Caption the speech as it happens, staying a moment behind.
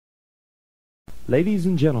Ladies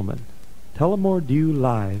and gentlemen, Tullamore Dew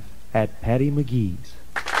live at Patty McGee's.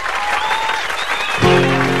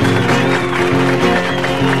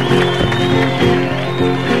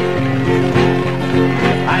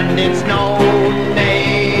 And it's no,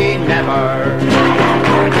 nay, never,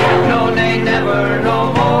 no, nay, never,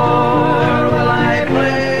 no more will I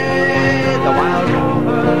play the wild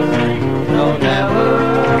rover, no,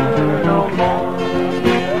 never, no more.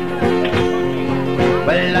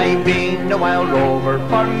 Well, I've been a wild rover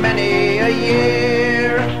for many a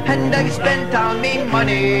year, and I've spent all me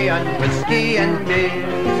money on whiskey and beer.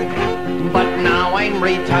 But now I'm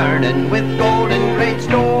returning with gold in great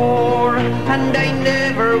store, and I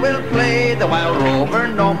never will play the wild rover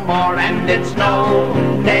no more. And it's no,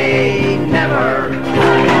 nay, never,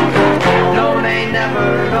 no, nay,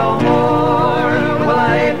 never, no more will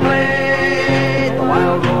I play the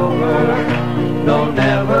wild rover, no,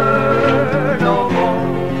 never, no more.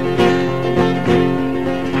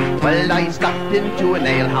 Well, I stopped into an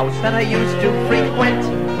alehouse that I used to frequent,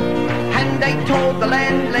 and I told the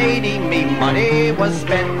landlady me money was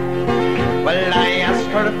spent. Well, I asked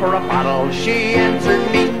her for a bottle, she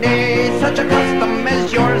answered me nay, such a custom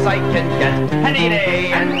as yours I can get any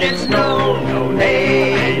day. And it's no, no,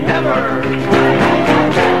 nay, never,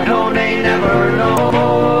 no, nay, never, no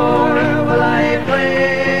more will I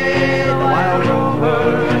play the wild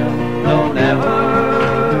rover, no,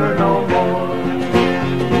 never, no more.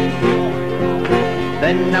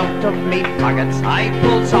 Then out of me pockets I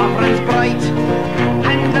pulled sovereigns bright,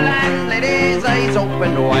 and the landlady's eyes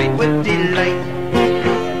opened wide with delight.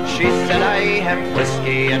 She said, I have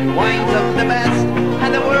whiskey and wines of the best,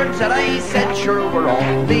 and the words that I said sure were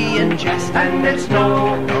only in jest. And it's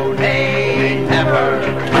no, no, nay, never,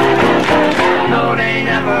 no, nay,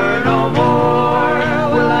 never, no more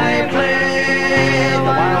will I play the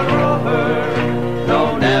wild rover,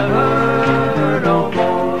 no, never, no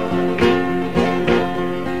more.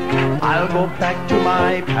 I'll go back to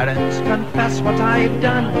my parents, confess what I've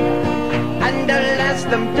done, and I'll ask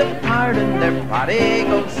them to pardon their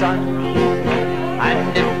prodigal son.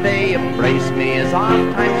 And if they embrace me as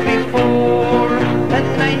oft times before,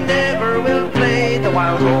 then I never will play the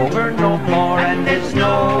wild rover no more. And it's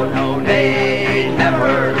no, no, nay,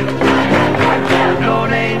 never, no,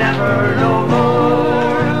 nay, never, no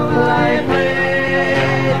more will I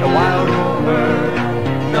play the wild rover,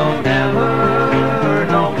 no, never,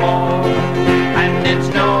 no more. And it's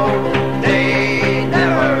no, nay,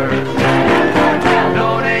 never,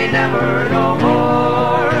 no, nay, never, no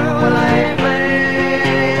more will I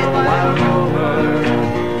play the wild rover,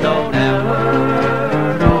 no, never,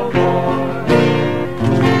 no more.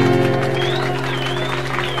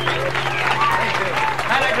 Thank you.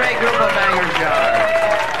 And a great group of bangers, John.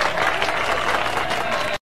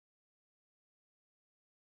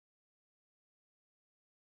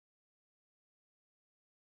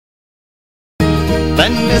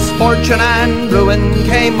 Then misfortune and ruin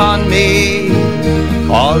came on me,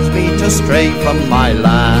 caused me to stray from my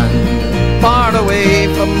land, far away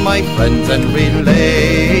from my friends and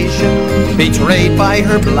relations, betrayed by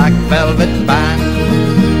her black velvet band.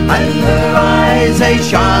 And her eyes, they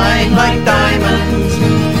shine like diamonds,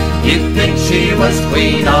 you'd think she was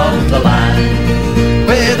queen of the land,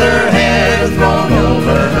 with her hair thrown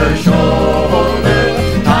over her shoulder,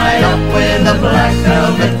 tied up with a black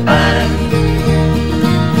velvet band.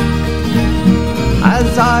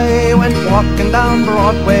 As I went walking down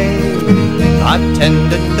Broadway, not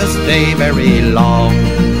tending to stay very long,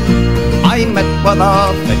 I met with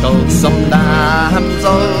a ficklesome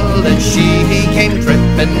damsel, and she came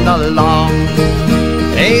tripping along.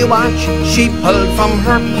 A watch she pulled from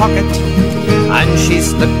her pocket, and she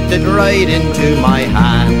slipped it right into my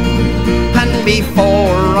hand. And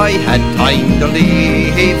before I had time to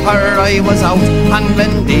leave her, I was out on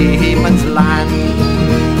Van Diemen's Land.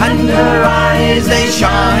 And her eyes, they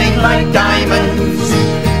shine like diamonds,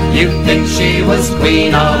 you'd think she was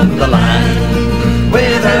queen of the land,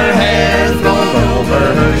 with her hair thrown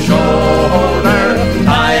over her shoulder,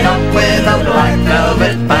 tied up with a black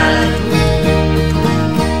velvet band.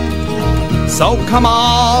 So come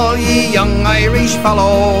all ye young Irish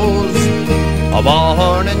fellows, a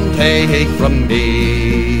warning take from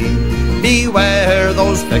me. Beware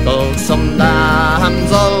those ficklesome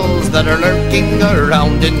damsels that are lurking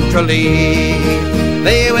around in Tralee.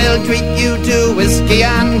 They will treat you to whiskey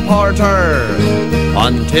and porter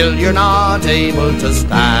until you're not able to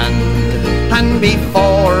stand. And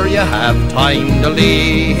before you have time to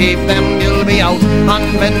leave them, you'll be out on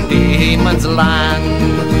Van Diemen's Land.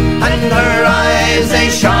 And her eyes, they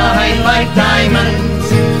shine like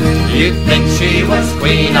diamonds, you'd think she was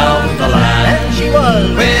queen of the land. And she was,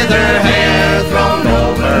 with her hair thrown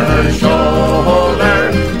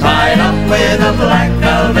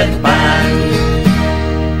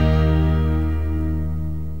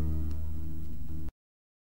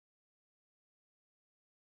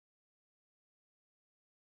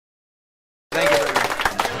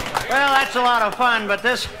that's a lot of fun, but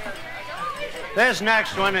this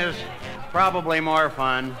next one is probably more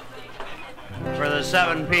fun. For the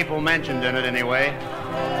 7 people mentioned in it, anyway.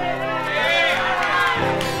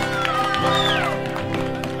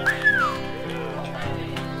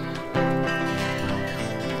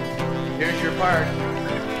 Here's your part.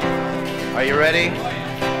 Are you ready?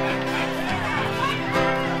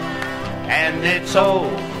 And it's,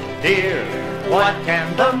 oh dear, what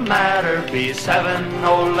can the matter be? 7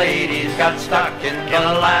 old ladies got stuck in the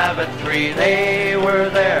lavatory. They were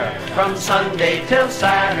there from Sunday till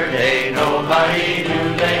Saturday. Nobody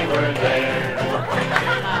knew they were there.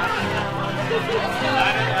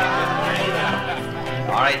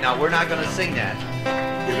 All right, now we're not going to sing that.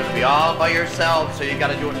 You're going to be all by yourself, so you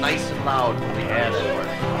got to do it nice and loud when we ask for it.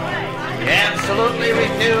 We absolutely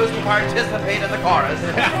refuse to participate in the chorus.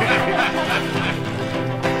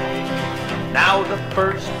 Now the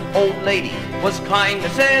first old lady was kind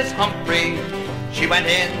Mrs. Humphrey. She went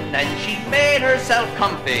in and she made herself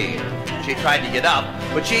comfy. She tried to get up,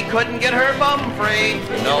 but she couldn't get her bum free.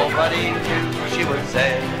 Nobody knew she was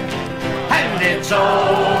there. And it's,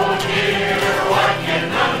 oh dear, what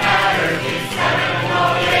can the matter be? 7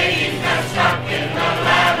 old ladies got stuck in the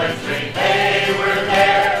lavatory. They were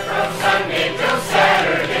there from Sunday till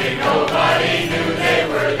Saturday. Nobody knew they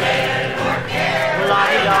were there.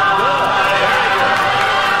 La-di-da.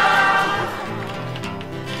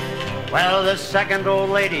 Well, the second old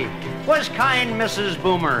lady was kind Mrs.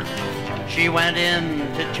 Boomer. She went in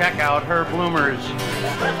to check out her bloomers.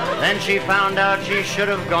 Then she found out she should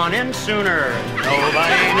have gone in sooner.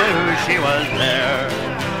 Nobody knew she was there.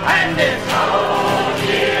 And it's, oh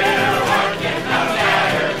dear, what can the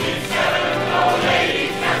matter be? 7 old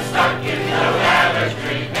ladies got stuck in the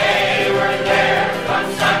lavatory. They were there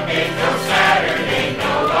from Sunday till Saturday.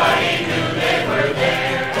 Nobody knew they were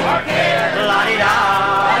there or cared. La-di-da.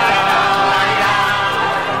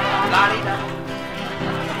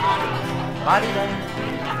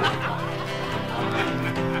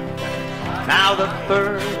 Now the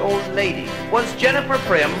third old lady was Jennifer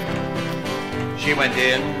Prim. She went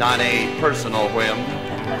in on a personal whim.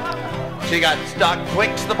 She got stuck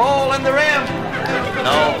twixt the bowl and the rim.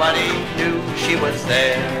 Nobody knew she was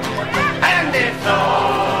there. And it's,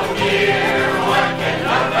 oh dear, what can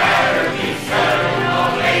the matter be? 7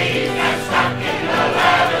 old ladies got stuck in the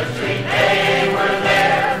lavatory. They were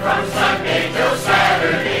there from Sunday till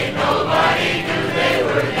Saturday. Nobody knew they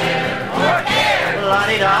were there or cared.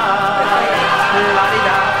 La-di-da,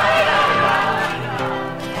 la-di-da.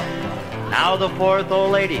 Now the fourth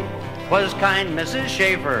old lady was kind Mrs.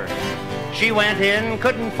 Schaefer. She went in,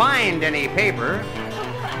 couldn't find any paper.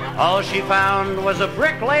 All she found was a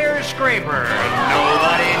bricklayer's scraper.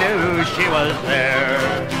 Nobody knew she was there.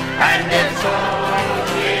 And it's, oh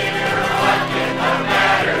dear, what can the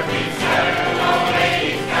matter be? 7 old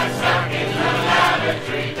ladies got stuck in the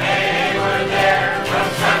lavatory. They were there from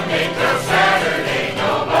Sunday till Saturday.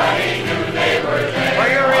 Nobody knew they were there. Well,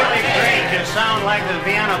 you're really great. You sound like the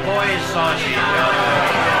Vienna Boys sausage.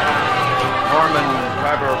 Norman,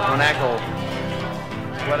 Tribal, Monaco,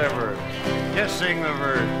 whatever. Just sing the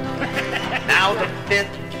verse. Now the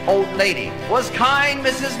fifth old lady was kind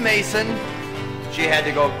Mrs. Mason. She had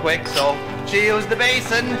to go quick, so she used the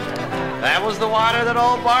basin. That was the water that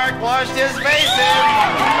old Bart washed his face in.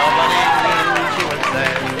 Nobody knew she was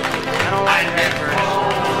there. I don't like that verse.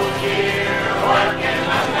 Oh dear, what can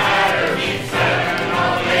the matter be? 7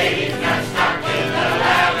 old ladies got stuck in the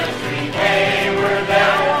lavatory. They were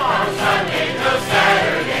there from Sunday till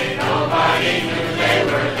Saturday. Nobody knew they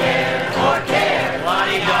were there or cared.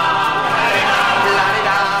 La-di-da, la-di-da,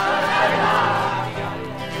 la-di-da.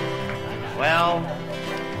 Well,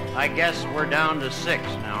 I guess we're down to 6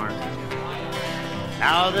 now, aren't we?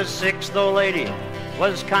 Now the sixth old lady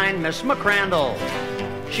was kind Miss McCrandle.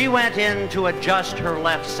 She went in to adjust her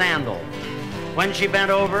left sandal. When she bent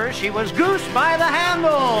over, she was goosed by the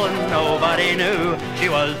handle, and nobody knew she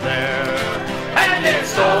was there. And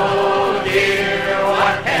it's, oh dear,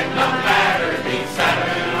 what can the matter be?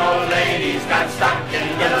 7 old ladies got stuck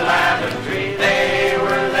in the lavatory. They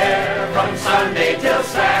were there from Sunday till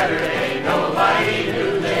Saturday. Nobody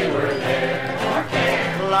knew they were there or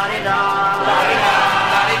cared. La-di-da, la-di-da,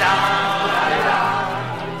 la-di-da, la-di-da.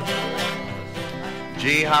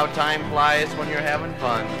 Gee, how time flies when you're having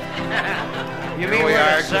fun. You mean we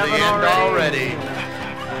are to the end already?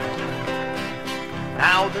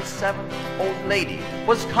 Now the 7th old lady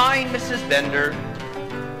was kind Mrs. Bender.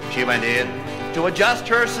 She went in to adjust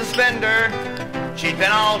her suspender. She'd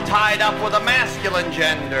been all tied up with a masculine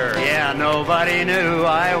gender. Yeah, nobody knew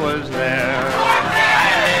I was there.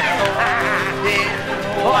 And it's, oh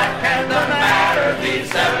dear, what can the matter be?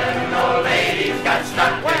 7